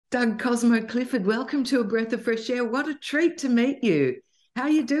Doug Cosmo Clifford, welcome to A Breath of Fresh Air. What a treat to meet you. How are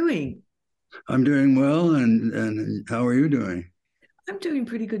you doing? I'm doing well, and how are you doing? I'm doing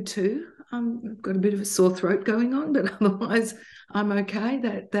pretty good too. I've got a bit of a sore throat going on, but otherwise I'm okay.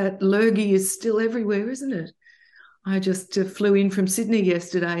 That lurgy is still everywhere, isn't it? I just flew in from Sydney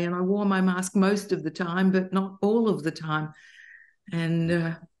yesterday and I wore my mask most of the time, but not all of the time. And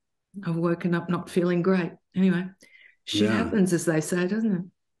I've woken up not feeling great. Anyway, shit Yeah, happens, as they say,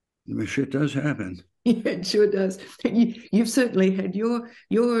 doesn't it? shit does happen. Yeah, it sure does. You've certainly had your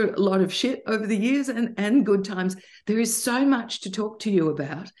lot of shit over the years and good times. There is so much to talk to you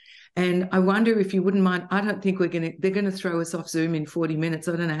about. And I wonder if you wouldn't mind. I don't think they're gonna throw us off Zoom in 40 minutes.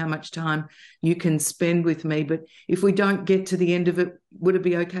 I don't know how much time you can spend with me, but if we don't get to the end of it, would it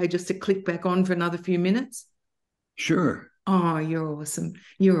be okay just to click back on for another few minutes? Sure. Oh, you're awesome.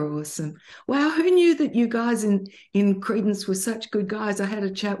 You're awesome. Wow, who knew that you guys in Creedence were such good guys? I had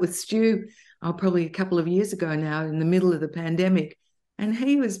a chat with Stu, probably a couple of years ago now, in the middle of the pandemic, and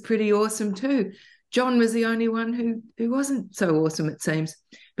he was pretty awesome too. John was the only one who wasn't so awesome, it seems.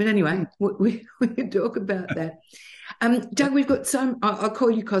 But anyway, we can talk about that. Doug, we've got some. I'll call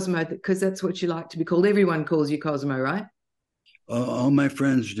you Cosmo because that's what you like to be called. Everyone calls you Cosmo, right? All my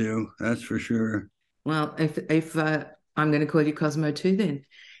friends do, that's for sure. Well, if I'm going to call you Cosmo too, then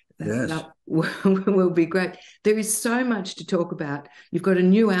Yes. that will be great. There is so much to talk about. You've got a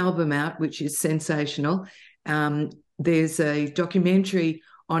new album out, which is sensational. There's a documentary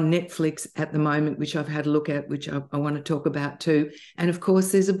on Netflix at the moment, which I've had a look at, which I want to talk about too. And of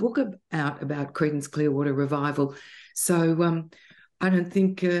course, there's a book out about Creedence Clearwater Revival. So I don't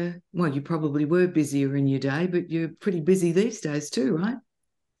think, well, you probably were busier in your day, but you're pretty busy these days too, right?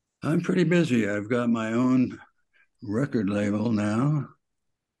 I'm pretty busy. I've got my own record label now.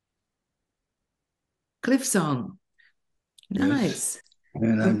 Cliff Song. Yes. Nice.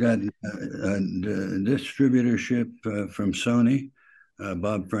 And I've got a distributorship from Sony,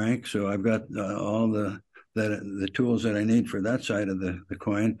 Bob Frank. So I've got all the tools that I need for that side of the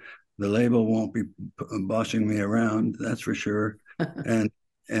coin. The label won't be bossing me around, that's for sure. And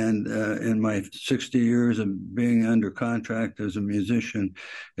in my 60 years of being under contract as a musician,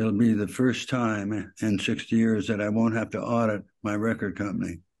 it'll be the first time in 60 years that I won't have to audit my record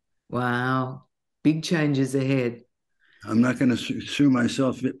company. Wow. Big changes ahead. I'm not going to sue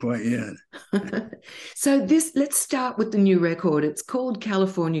myself quite yet. So let's start with the new record. It's called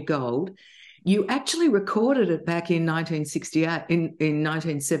California Gold. You actually recorded it back in 1968, in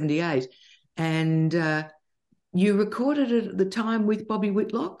 1978, and you recorded it at the time with Bobby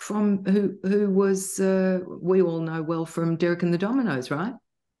Whitlock, from who was we all know well from Derek and the Dominoes, right?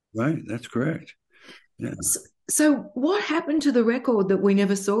 Right, that's correct. Yeah. So, so what happened to the record that we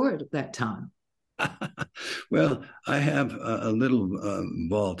never saw it at that time? Well, I have a little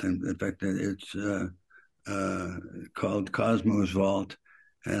vault. In fact, it's uh, called Cosmo's Vault,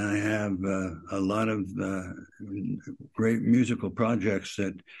 and I have a lot of great musical projects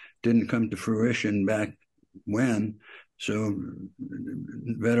that didn't come to fruition back when. So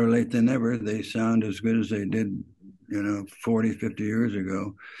better late than never. They sound as good as they did, 40, 50 years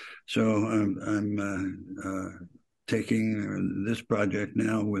ago. So I'm taking this project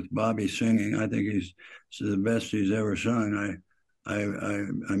now with Bobby singing. I think he's the best he's ever sung.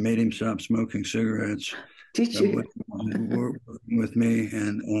 I made him stop smoking cigarettes Did with, you? with me,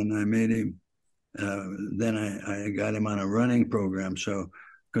 and I made him. Then I got him on a running program. So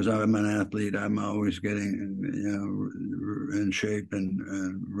because I'm an athlete, I'm always getting in shape and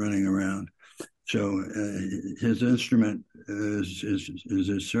running around. So his instrument is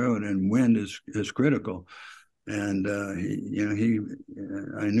his throat, and wind is critical. And I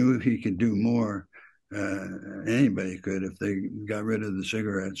knew he could do more. Anybody could if they got rid of the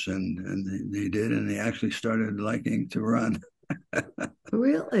cigarettes, and he did, and he actually started liking to run.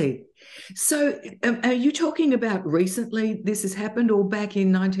 Really? So, are you talking about recently this has happened, or back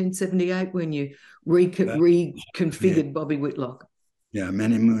in 1978 when you Yeah, reconfigured Bobby Whitlock? yeah,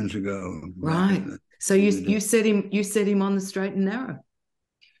 many moons ago, back Right. So in the day. you set him on the straight and narrow.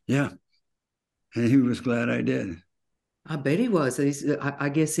 Yeah, and he was glad I did. I bet he was. I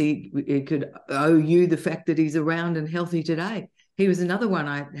guess he could owe you the fact that he's around and healthy today. He was another one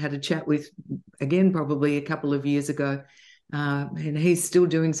I had a chat with again, probably a couple of years ago, and he's still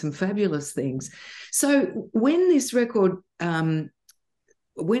doing some fabulous things. So when this record, when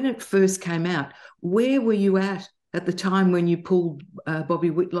it first came out, where were you at the time when you pulled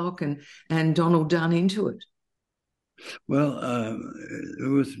Bobby Whitlock and Donald Dunn into it? Well, it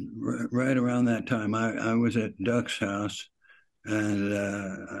was right around that time. I was at Duck's house, and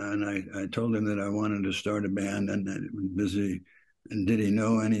I told him that I wanted to start a band, and I was busy did he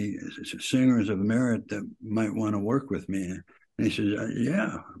know any singers of merit that might want to work with me? And he says,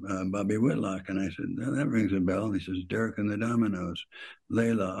 yeah, Bobby Whitlock. And I said, that rings a bell. And he says, Derek and the Dominoes,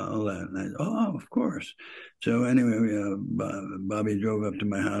 Layla, all that. And I said, oh, of course. So anyway, Bobby drove up to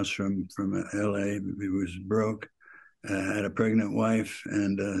my house from L.A. He was broke, had a pregnant wife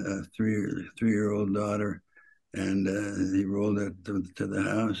and a three-year-old daughter. And he rolled it to the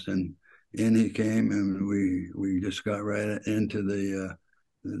house, and in he came, and we just got right into the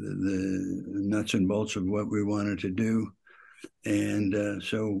nuts and bolts of what we wanted to do. And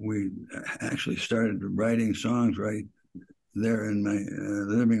so we actually started writing songs right there in my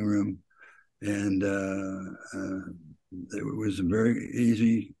living room. And it was very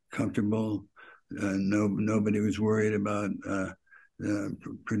easy, comfortable. Nobody was worried about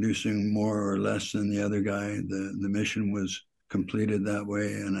producing more or less than the other guy. The mission was completed that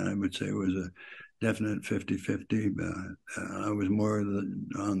way, and I would say it was a definite 50-50. I was more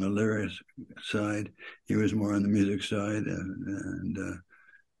on the lyrics side. He was more on the music side, and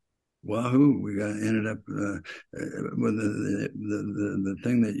wahoo, we ended up with the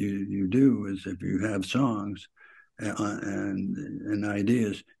thing that you do is if you have songs and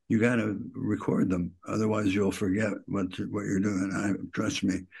ideas, you got to record them. Otherwise, you'll forget what you're doing. Trust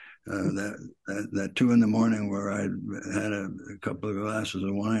me. That 2 a.m. where I had a couple of glasses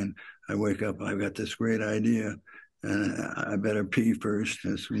of wine, I wake up. I've got this great idea, and I better pee first.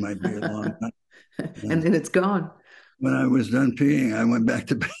 This might be a long time. And then it's gone. When I was done peeing, I went back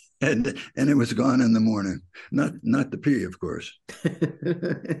to bed, and it was gone in the morning. Not the pee, of course.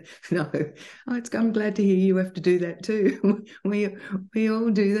 No, I'm glad to hear you have to do that too. We all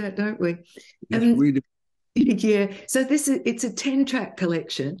do that, don't we? Yes, we do. Yeah. So it's a 10-track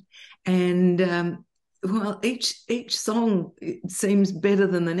collection, and well, each song seems better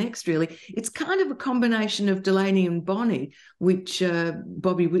than the next. Really, it's kind of a combination of Delaney and Bonnie, which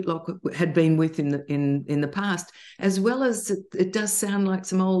Bobby Whitlock had been with in the past, as well as it does sound like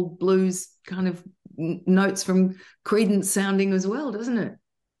some old blues kind of notes from Creedence sounding as well, doesn't it?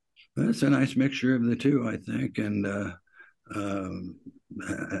 That's a nice mixture of the two, I think, and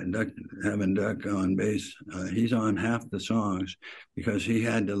having Doug on bass, he's on half the songs because he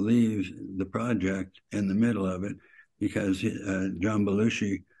had to leave the project in the middle of it because John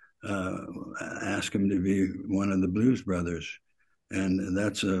Belushi asked him to be one of the Blues Brothers, and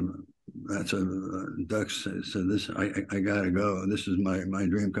that's a Doug said this I gotta go. This is my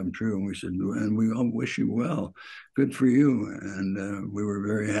dream come true, and we said, and we all wish you well, good for you, and we were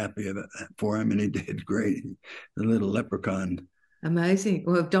very happy for him, and he did great. The little leprechaun. Amazing.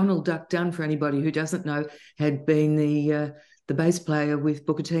 Well, Donald Duck Dunn, for anybody who doesn't know, had been the bass player with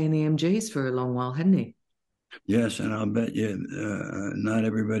Booker T and the MGs for a long while, hadn't he? Yes, and I'll bet you not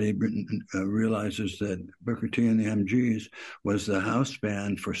everybody realizes that Booker T and the MGs was the house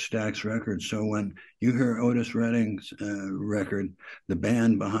band for Stax Records. So when you hear Otis Redding's record, the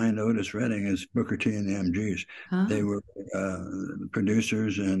band behind Otis Redding is Booker T and the MGs. Huh? They were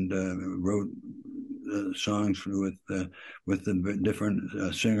producers and wrote songs with the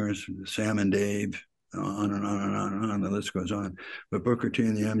different singers, Sam and Dave, on and on and on and on. The list goes on. But Booker T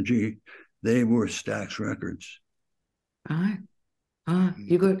and the MG, they were Stax Records.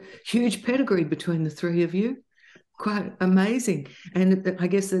 You got huge pedigree between the three of you. Quite amazing. And I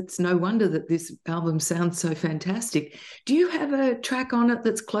guess it's no wonder that this album sounds so fantastic. Do you have a track on it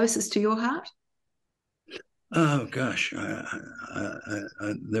that's closest to your heart? Oh gosh, the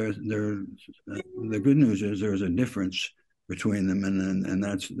good news is there's a difference between them, and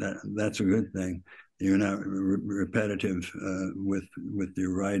that's a good thing. You're not repetitive with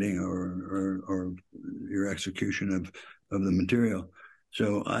your writing or your execution of the material.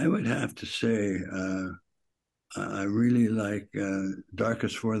 So I would have to say I really like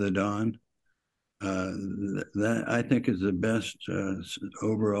 "Darkest for the Dawn." That I think is the best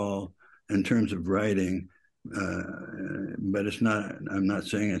overall in terms of writing. But it's not. I'm not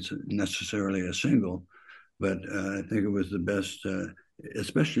saying it's necessarily a single, but I think it was the best,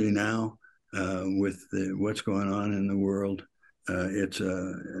 especially now with what's going on in the world. It's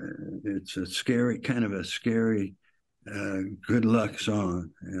a scary, kind of a scary, good luck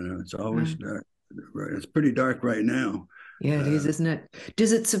song. It's always dark. It's pretty dark right now. Yeah, it is, isn't it?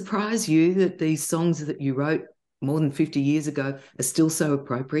 Does it surprise you that these songs that you wrote more than 50 years ago are still so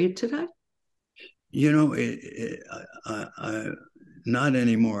appropriate today? Not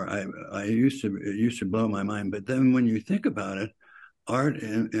anymore. It used to blow my mind, but then when you think about it, art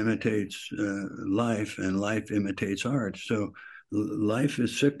imitates life, and life imitates art. So life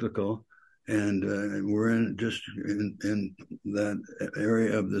is cyclical, and we're in that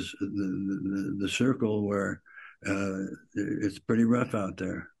area of the circle where it's pretty rough out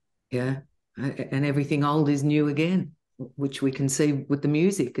there. Yeah. And everything old is new again, which we can see with the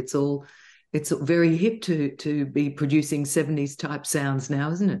music. It's very hip to be producing 70s type sounds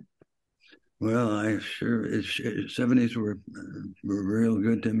now, isn't it? Well, I sure 70s were real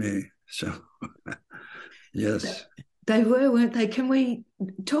good to me. So yes. They were, weren't they? Can we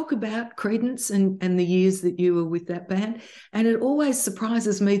talk about Creedence and the years that you were with that band? And it always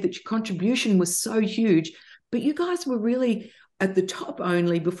surprises me that your contribution was so huge, but you guys were really at the top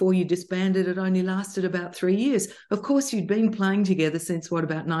only before you disbanded. It only lasted about 3 years. Of course, you'd been playing together since what,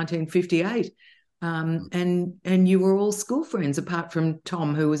 about 1958, and you were all school friends apart from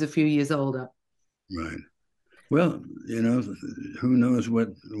Tom, who was a few years older. Right. Well, who knows what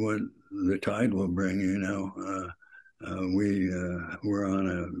the tide will bring. We were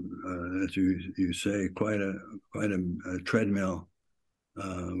on as you say, quite a treadmill.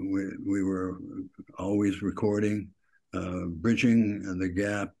 We were always recording, bridging the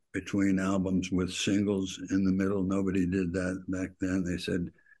gap between albums with singles in the middle. Nobody did that back then. They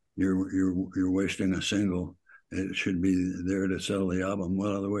said you're wasting a single. It should be there to sell the album.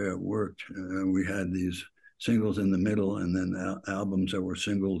 Well, the way it worked, we had these singles in the middle, and then albums that were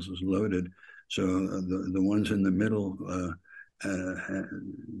singles loaded. So the ones in the middle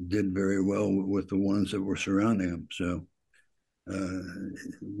did very well with the ones that were surrounding them. So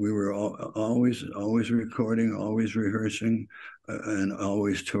we were always recording, always rehearsing, and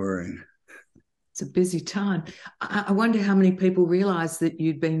always touring. It's a busy time. I wonder how many people realize that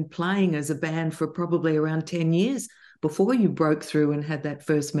you'd been playing as a band for probably around 10 years before you broke through and had that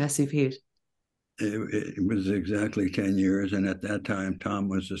first massive hit. It was exactly 10 years. And at that time, Tom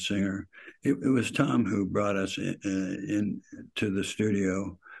was the singer. It was Tom who brought us in to the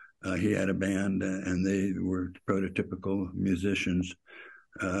studio. He had a band, and they were prototypical musicians.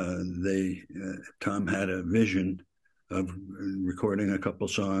 Tom had a vision of recording a couple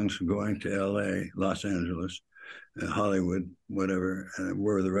songs, going to L.A., Los Angeles, Hollywood, whatever,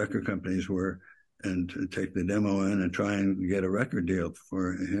 where the record companies were, and to take the demo in and try and get a record deal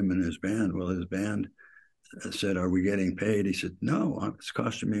for him and his band. Well, his band said, "Are we getting paid?" He said, "No, it's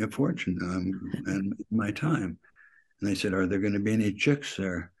costing me a fortune and my time." And they said, "Are there going to be any chicks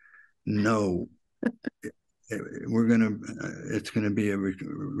there?" "No, it's going to be a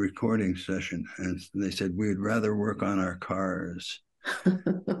recording session." And they said, "We'd rather work on our cars."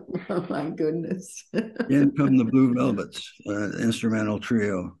 Oh my goodness. In come the Blue Velvets, instrumental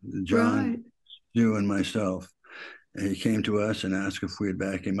trio, John, Right. Stu, and myself. And he came to us and asked if we'd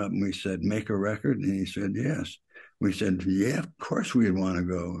back him up. And we said, "Make a record?" And he said, "Yes." We said, "Yeah, of course we'd want to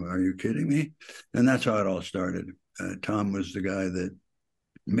go. Are you kidding me?" And that's how it all started. Tom was the guy that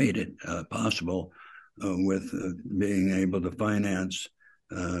made it possible with being able to finance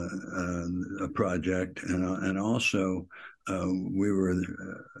a project, and also we were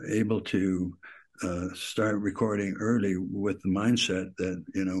able to start recording early with the mindset that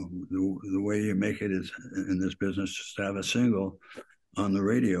the way you make it is in this business is to have a single on the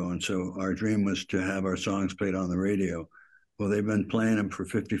radio. And so our dream was to have our songs played on the radio. Well, they've been playing them for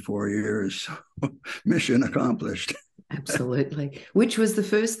 54 years. Mission accomplished. Absolutely. Which was the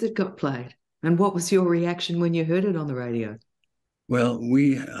first that got played? And what was your reaction when you heard it on the radio? Well,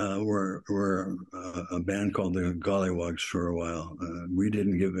 we were a band called the Gollywogs for a while. We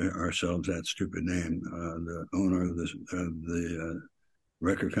didn't give ourselves that stupid name. The owner of the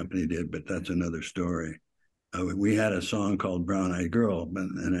record company did, but that's another story. We had a song called Brown Eyed Girl,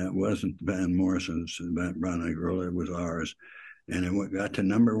 and it wasn't Van Morrison's Brown Eyed Girl, it was ours. And it got to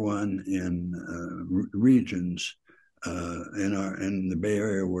number one in regions in the Bay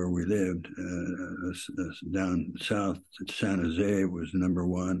Area where we lived. Down south, San Jose was number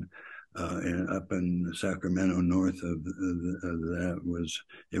one. And up in Sacramento, north of that,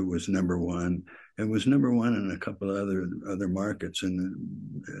 it was number one. It was number one in a couple of other markets, and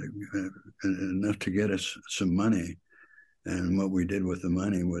enough to get us some money. And what we did with the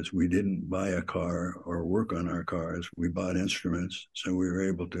money was we didn't buy a car or work on our cars. We bought instruments, so we were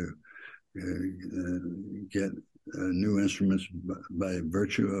able to get new instruments by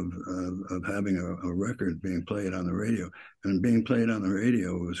virtue of having a record being played on the radio. And being played on the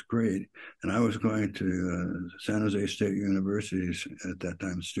radio was great. And I was going to San Jose State University at that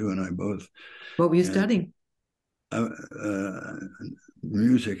time. Stu and I both. What were you studying?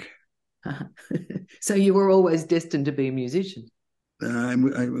 Music. So you were always destined to be a musician. I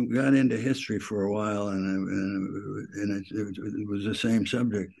got into history for a while, and it was the same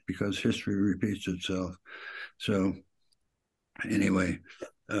subject because history repeats itself. So anyway,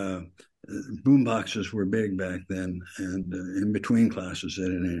 boom boxes were big back then, and in between classes,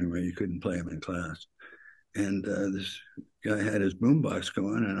 at any rate, you couldn't play them in class. this guy had his boombox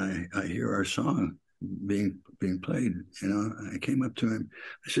going, and I hear our song being played. I came up to him.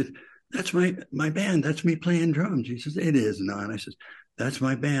 I said, "That's my band. That's me playing drums." He says, "It is not." I says, "That's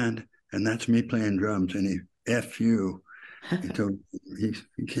my band, and that's me playing drums." And he F you. He told he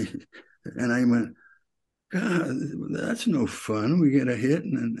and I went, "God, that's no fun. We get a hit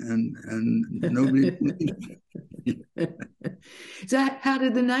and nobody." So, how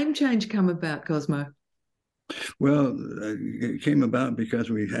did the name change come about, Cosmo? Well, it came about because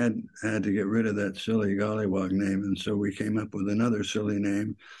we had to get rid of that silly gollywog name, and so we came up with another silly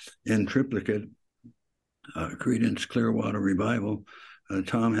name in triplicate, Creedence Clearwater Revival.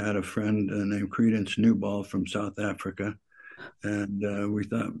 Tom had a friend named Creedence Newball from South Africa, and we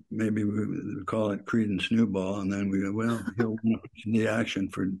thought maybe we would call it Creedence Newball, and then we go, well, he'll want the action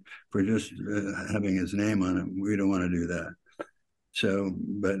for just having his name on it. We don't want to do that. So,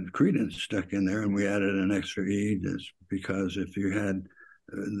 but Creedence stuck in there, and we added an extra E just because if you had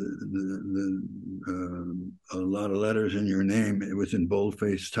a lot of letters in your name, it was in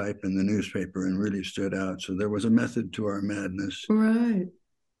boldface type in the newspaper and really stood out. So there was a method to our madness. Right.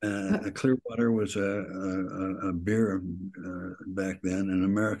 Clearwater was a beer back then, and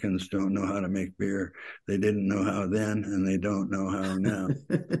Americans don't know how to make beer. They didn't know how then, and they don't know how now.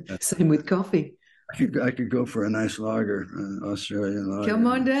 Same with coffee. I could go for a nice lager, Australian lager. Come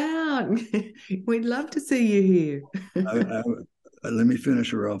on down. We'd love to see you here. Let me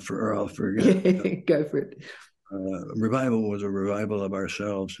finish, or I'll forget. Yeah, go for it. Revival was a revival of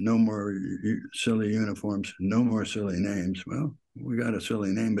ourselves. No more silly uniforms. No more silly names. Well, we got a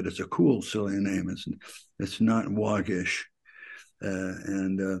silly name, but it's a cool silly name. It's not woggish,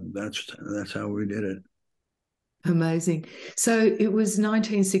 and that's how we did it. Amazing. So it was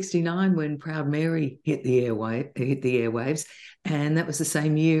 1969 when Proud Mary hit the airwaves, and that was the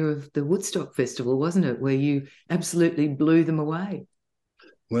same year of the Woodstock Festival, wasn't it? Where you absolutely blew them away.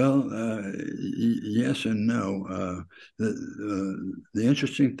 Well, yes and no. The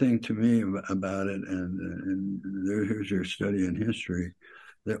interesting thing to me about it, and here's your study in history,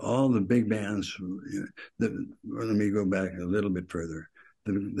 that all the big bands. Let me go back a little bit further.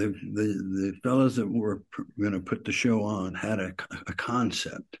 The fellows that were going to put the show on had a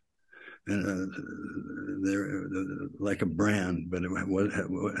concept, and they're like a brand, but it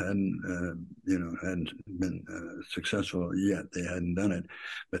hadn't been successful yet. They hadn't done it,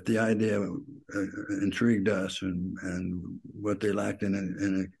 but the idea intrigued us, and what they lacked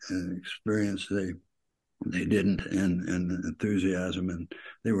in experience, they didn't, and enthusiasm, and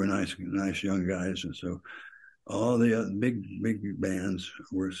they were nice young guys, and so all the big bands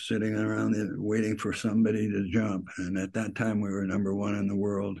were sitting around waiting for somebody to jump. And at that time, we were number one in the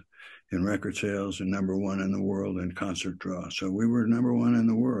world in record sales and number one in the world in concert draw. So we were number one in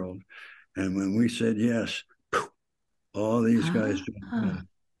the world. And when we said yes, all these guys jumped in.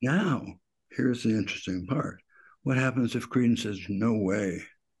 Now, here's the interesting part. What happens if Creedence says, no way?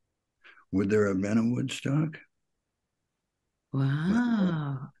 Would there have been a Woodstock?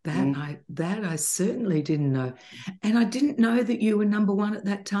 Wow, that I certainly didn't know, and I didn't know that you were number one at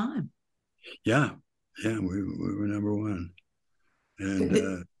that time. Yeah, we were number one,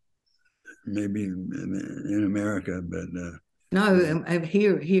 and maybe in America, but no,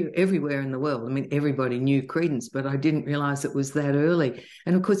 here, everywhere in the world. I mean, everybody knew Creedence, but I didn't realize it was that early.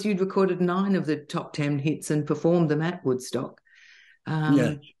 And of course, you'd recorded 9 of the top 10 hits and performed them at Woodstock.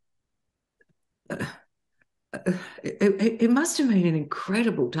 Yeah. It must have been an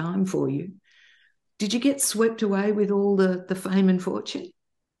incredible time for you. Did you get swept away with all the fame and fortune?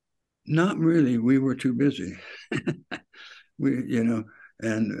 Not really. We were too busy. And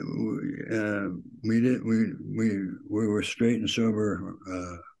we were straight and sober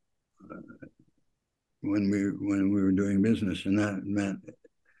when we were doing business, and that meant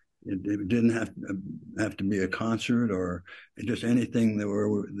it didn't have to be a concert or just anything that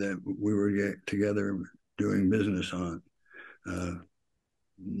we were together doing business on.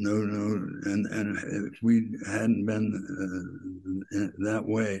 No, and if we hadn't been that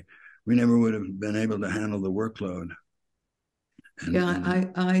way, we never would have been able to handle the workload.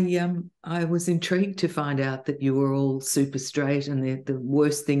 I was intrigued to find out that you were all super straight, and the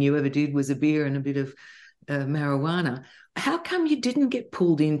worst thing you ever did was a beer and a bit of marijuana. How come you didn't get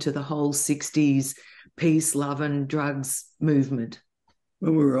pulled into the whole 60s peace, love, and drugs movement?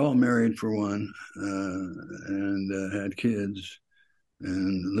 Well, we were all married for one, and had kids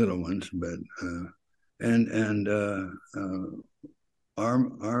and little ones, but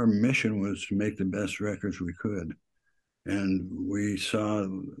our mission was to make the best records we could. And we saw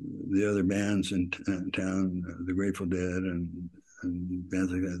the other bands in town, the Grateful Dead and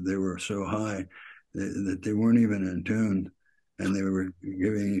bands like that. They were so high, that they weren't even in tune, and they were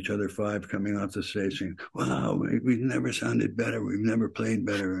giving each other five coming off the stage saying, "Wow, we've never sounded better. We've never played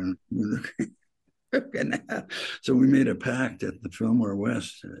better." And so we made a pact at the Fillmore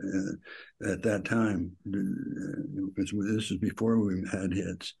West at that time, because this is before we had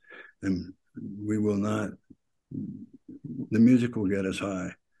hits, and we will not. The music will get us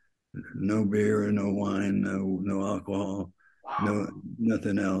high. No beer, no wine, no alcohol, no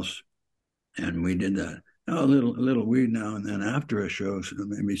nothing else. And we did that. Now, a little weed now and then after a show. So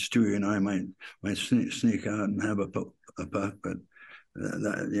maybe Stewie and I might sneak out and have a puff, but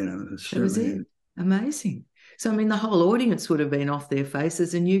that, you know, That was it. Amazing. So I mean, the whole audience would have been off their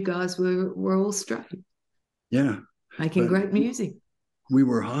faces, and you guys were all straight. Yeah, making but great music. We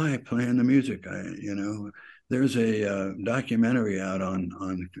were high playing the music. There's a documentary out on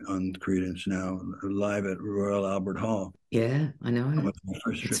Creedence now, live at Royal Albert Hall. Yeah, I know. That was my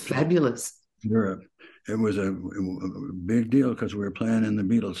first it's trip fabulous. to Europe. It was a big deal because we were playing in the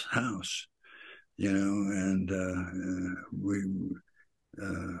Beatles' house, and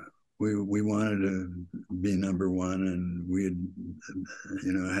we wanted to be number one, and we had,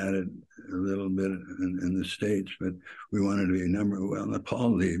 had it a little bit in the States, but we wanted to be number. Well,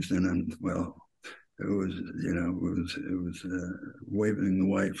 Paul leaves, and then, well, it was, waving the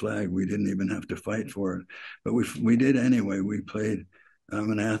white flag. We didn't even have to fight for it, but we did anyway. We played. I'm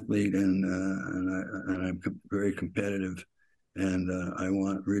an athlete, and I'm very competitive, and I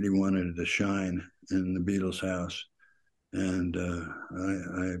really wanted to shine in the Beatles' house, and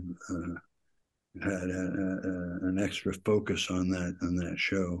I had an extra focus on that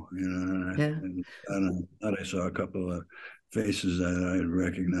show, and I saw a couple of faces that I had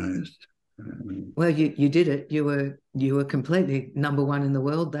recognized. Well, you did it. You were completely number one in the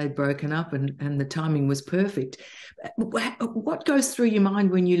world. They'd broken up, and the timing was perfect. What goes through your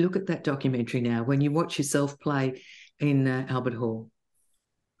mind when you look at that documentary now, when you watch yourself play in Albert Hall?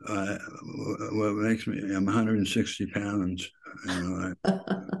 What makes me, I'm 160 pounds.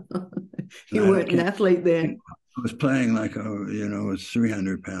 You weren't an athlete then. I was playing like, it was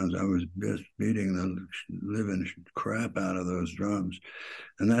 300 pounds. I was just beating the living crap out of those drums.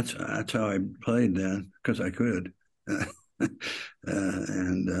 And that's how I played then, because I could.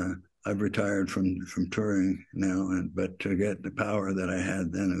 And I've retired from touring now, but to get the power that I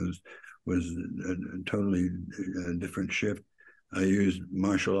had then, was a totally different shift. I used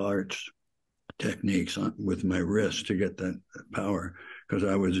martial arts techniques with my wrist to get that power, because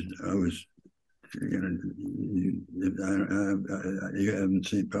I was you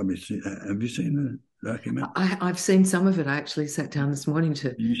haven't probably seen. Have you seen the documentary? I've seen some of it. I actually sat down this morning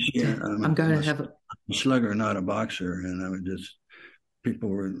I'm going to have a slugger, not a boxer, and I would just. People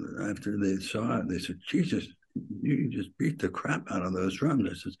were, after they saw it, they said, "Jesus, you just beat the crap out of those drums."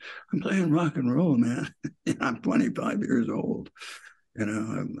 I said, "I'm playing rock and roll, man. I'm 25 years old. I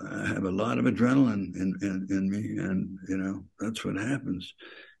have a lot of adrenaline in me, and that's what happens."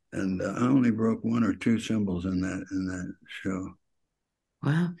 And I only broke one or two cymbals in that show.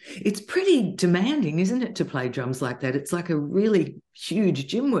 Wow. It's pretty demanding, isn't it, to play drums like that? It's like a really huge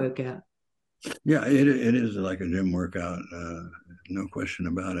gym workout. Yeah, it is like a gym workout, no question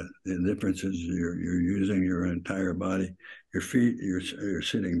about it. The difference is you're using your entire body. Your feet, you're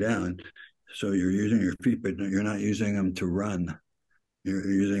sitting down, so you're using your feet, but you're not using them to run. You're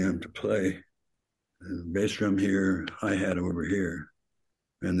using them to play. Bass drum here, hi-hat over here,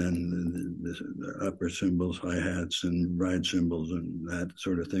 and then the upper cymbals, hi-hats, and ride cymbals, and that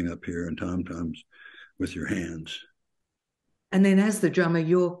sort of thing up here, and tom-toms with your hands. And then as the drummer,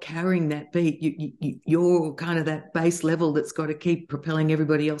 you're carrying that beat. You're kind of that bass level that's got to keep propelling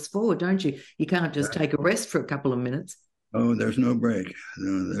everybody else forward, don't you? You can't just take a rest for a couple of minutes. Oh, there's no break.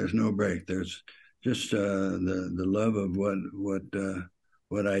 No, there's no break. There's just the love of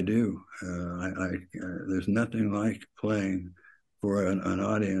what I do. There's nothing like playing for an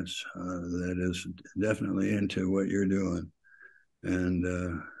audience that is definitely into what you're doing, and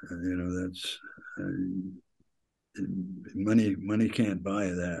that's money can't buy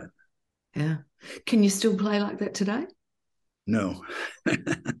that. Yeah. Can you still play like that today? No.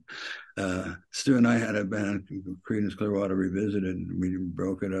 Stu and I had a band, Creedence Clearwater Revisited. We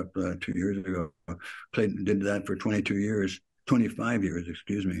broke it up 2 years ago. Did that for 25 years,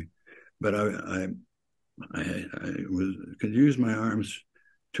 excuse me. But I could use my arms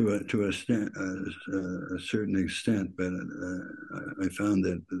to a certain extent, but I found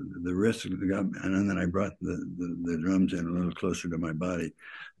that the wrist got, and then I brought the drums in a little closer to my body,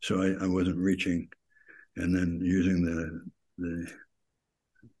 so I wasn't reaching, and then using the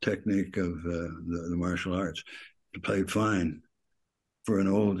technique of the martial arts to play fine for an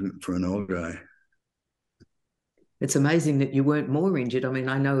old guy. It's amazing that you weren't more injured. I mean,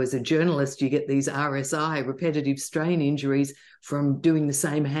 I know as a journalist, you get these RSI, repetitive strain injuries, from doing the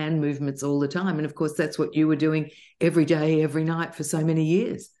same hand movements all the time. And of course, that's what you were doing every day, every night for so many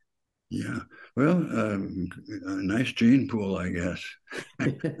years. Yeah. Well, a nice gene pool, I guess.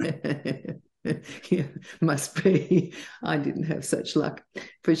 Yeah, must be. I didn't have such luck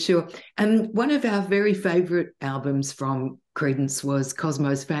for sure. And one of our very favourite albums from Creedence was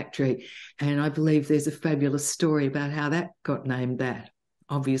Cosmo's Factory. And I believe there's a fabulous story about how that got named that,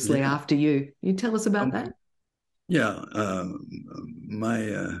 obviously Yeah. after you. Can you tell us about that? Yeah.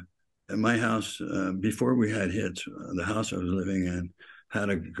 My my house, before we had hits, the house I was living in had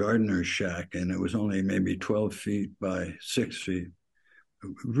a gardener's shack, and it was only maybe 12 feet by 6 feet,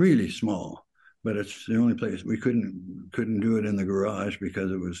 really small. But it's the only place we couldn't do it in the garage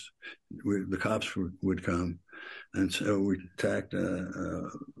because the cops would come, and so we tacked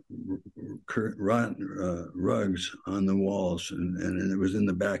rugs on the walls, and it was in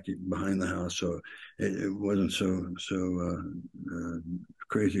the back behind the house, so it wasn't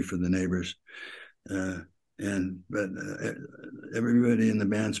crazy for the neighbors. Uh, but everybody in the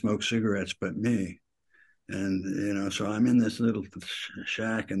band smoked cigarettes but me. And, so I'm in this little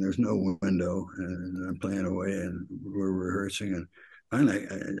shack and there's no window and I'm playing away and we're rehearsing. And finally,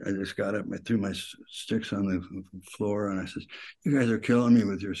 I just got up, I threw my sticks on the floor and I said, "You guys are killing me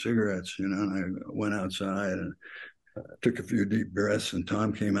with your cigarettes," and I went outside and took a few deep breaths, and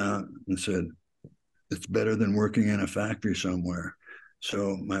Tom came out and said, "It's better than working in a factory somewhere."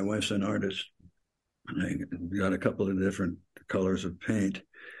 So my wife's an artist. I got a couple of different colors of paint,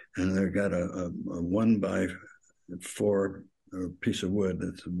 and they got a 1x4 piece of wood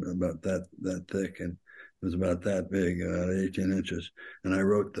that's about that thick, and it was about that big, 18 inches. And I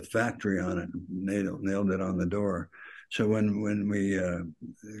wrote the factory on it, nailed it on the door. So when we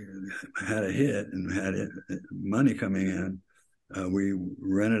had a hit and had money coming in, we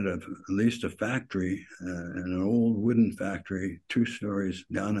rented at least a factory, an old wooden factory, 2 stories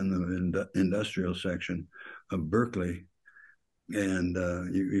down in the industrial section of Berkeley. And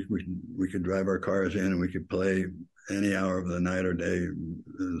we could drive our cars in and we could play any hour of the night or day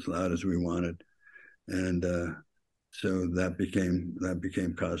as loud as we wanted. And so that became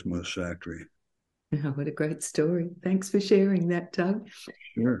Cosmo's Factory. Oh, what a great story. Thanks for sharing that, Doug.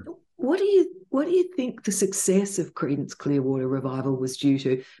 Sure. What do you think the success of Creedence Clearwater Revival was due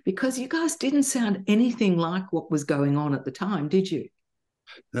to? Because you guys didn't sound anything like what was going on at the time, did you?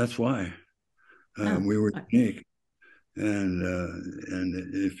 That's why Oh, we were unique. And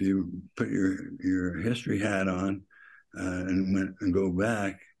if you put your history hat on and go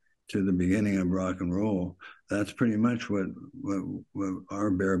back to the beginning of rock and roll, that's pretty much what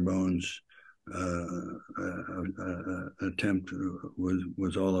our bare bones attempt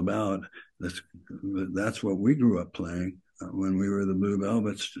was all about. That's what we grew up playing when we were the Blue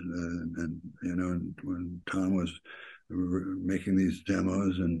Velvets, and when Tom was making these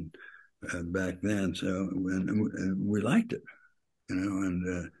demos and back then. So we liked it,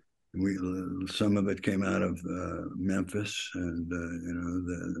 and we some of it came out of Memphis and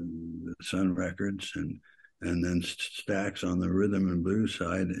the Sun Records and then Stax on the rhythm and blues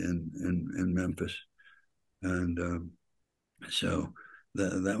side in Memphis, and so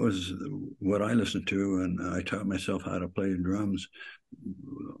that was what I listened to, and I taught myself how to play drums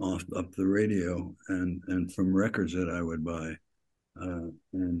up the radio and from records that I would buy,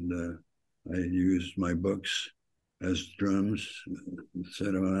 and I used my books as drums,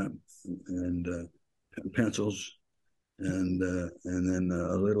 set them up, and pencils, and then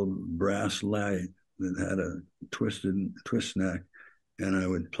a little brass light that had a twist neck, and I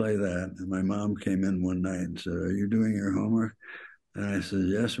would play that. And my mom came in one night and said, "Are you doing your homework?" And I said,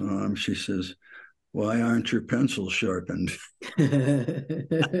 "Yes, Mom." She says, "Why aren't your pencils sharpened?"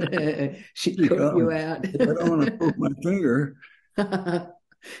 She She caught called you me. out. I don't want to poke my finger.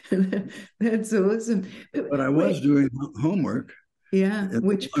 That's awesome. But I Wait, was doing homework. yeah, In the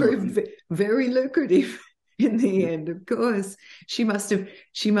which long proved run. very lucrative in the end, of course. She must have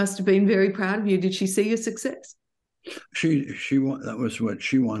been very proud of you. Did she see your success? That was what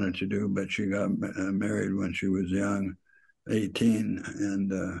she wanted to do, but she got married when she was young, 18,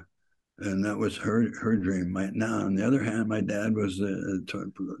 and that was her dream. Now, on the other hand, my dad was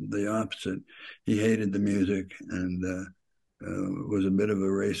the opposite. He hated the music and was a bit of a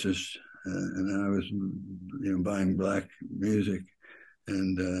racist, and I was buying black music,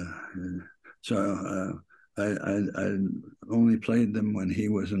 and so I only played them when he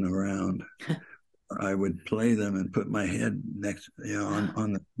wasn't around. I would play them and put my head next,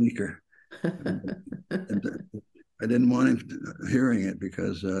 on the speaker. And I didn't want him hearing it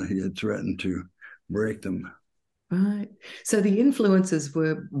because he had threatened to break them. Right. So the influences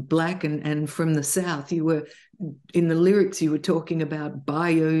were black and from the South. You were, in the lyrics, you were talking about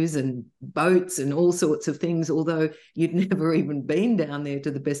bayous and boats and all sorts of things, although you'd never even been down there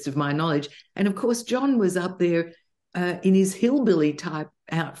to the best of my knowledge. And of course, John was up there in his hillbilly type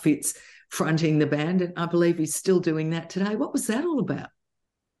outfits fronting the band. And I believe he's still doing that today. What was that all about?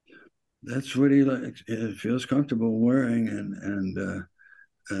 That's what he likes. It feels comfortable wearing, and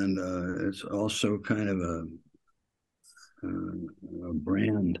it's also kind of a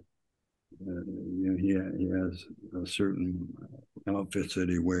brand. He has a certain outfits that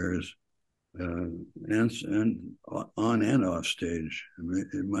he wears, and on and off stage.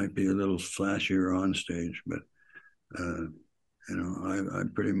 It might be a little flashier on stage, but uh, I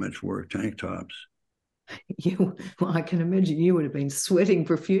pretty much wore tank tops. Well, I can imagine you would have been sweating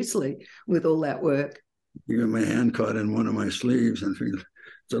profusely with all that work. You got my hand caught in one of my sleeves, and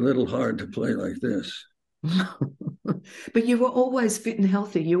it's a little hard to play like this. But you were always fit and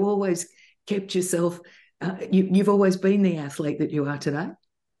healthy. You always kept yourself, you've always been the athlete that you are today.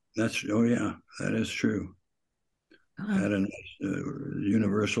 Oh yeah, that is true. I Oh, had a nice,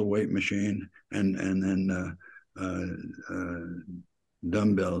 universal weight machine, and then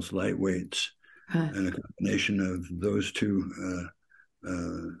dumbbells, light weights, oh, and a combination of those two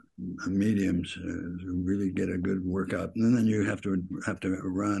mediums to really get a good workout. And then you have to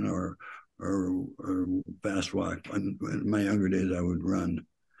run or fast walk. In my younger days, I would run.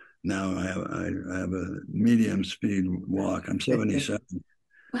 Now I have a medium speed walk. I'm 77,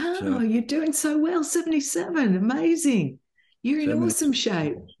 wow, so you're doing so well. 77, amazing. You're in 70 awesome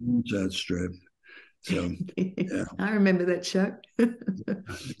shape. that strip. So yeah, I remember that show.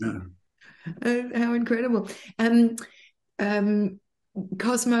 yeah. How incredible. Um, um,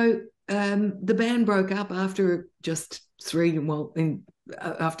 Cosmo, the band broke up after just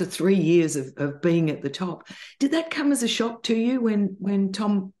after 3 years of being at the top. Did that come as a shock to you when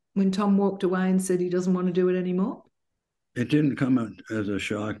Tom walked away and said he doesn't want to do it anymore? It didn't come as a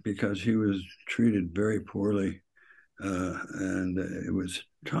shock because he was treated very poorly, and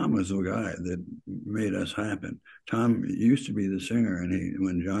Tom was the guy that made us happen. Tom used to be the singer, and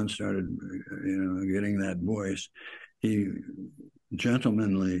when John started, getting that voice, he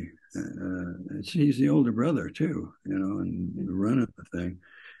gentlemanly. He's the older brother too, and running the thing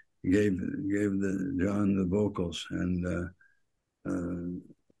gave the John the vocals and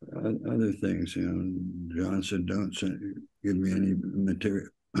other things. John said, "Don't give me any material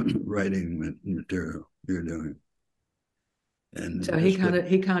writing material you're doing." So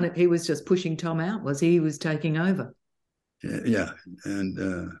And he was just pushing Tom out, was he? He was taking over. yeah, and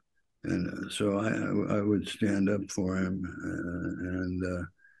so I would stand up for him, and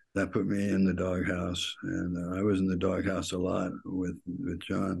that put me in the doghouse. And I was in the doghouse a lot with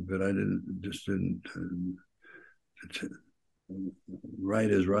John, but I didn't. Right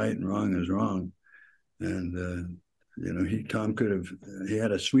is right and wrong is wrong. And Tom could have, he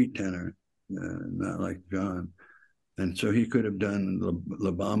had a sweet tenor, not like John, and so he could have done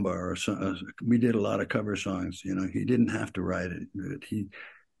La Bamba or some. We did a lot of cover songs. He didn't have to write it, but he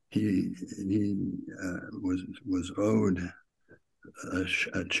was owed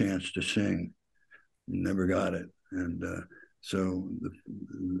a chance to sing. Never got it, and so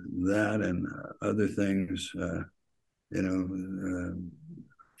that and other things,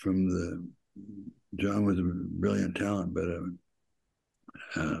 from the John was a brilliant talent, but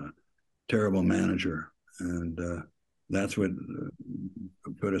a terrible manager, and that's what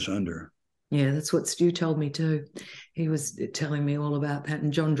put us under. Yeah, that's what Stu told me too. He was telling me all about that,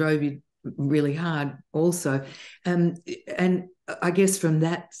 and John drove you really hard also. And I guess from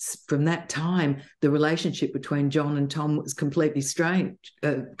that time, the relationship between John and Tom was completely strained.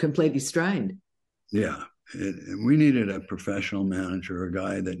 Completely strained. Yeah, we needed a professional manager, a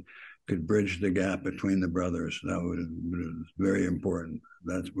guy that could bridge the gap between the brothers. That would have been very important.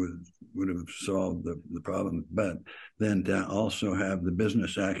 That would have solved the problem. But then to also have the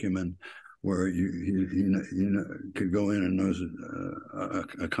business acumen where you could go in and knows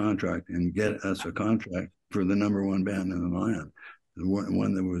a contract and get us a contract for the number one band in the land,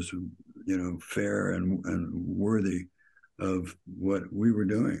 one that was fair and worthy of what we were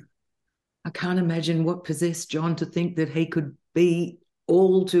doing. I can't imagine what possessed John to think that he could be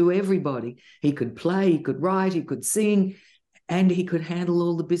all to everybody. He could play, he could write, he could sing, and he could handle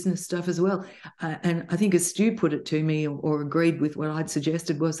all the business stuff as well. And I think as Stu put it to me, or agreed with what I'd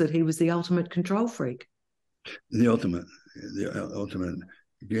suggested, was that he was the ultimate control freak. The ultimate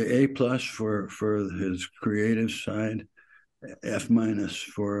A plus for his creative side, F minus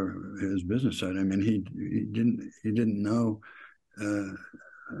for his business side. I mean, he didn't know that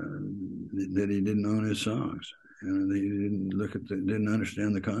he didn't own his songs. They didn't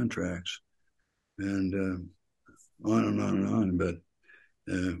understand the contracts, and on and on and on. But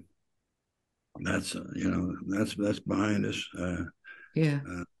that's behind us. Yeah.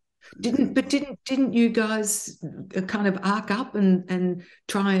 Didn't you guys kind of arc up and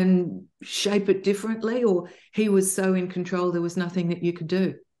try and shape it differently, or he was so in control there was nothing that you could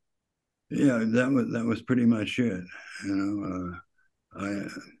do? Yeah, that was pretty much it. You know,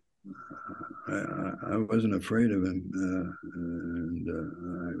 I wasn't afraid of him, and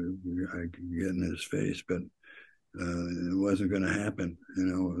I could get in his face, but it wasn't going to happen.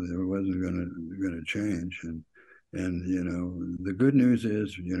 It wasn't going to change. And the good news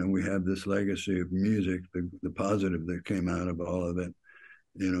is, we have this legacy of music. The positive that came out of all of it,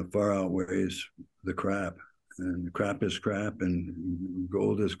 far outweighs the crap. And crap is crap, and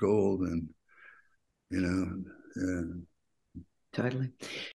gold is gold, and you know. Totally.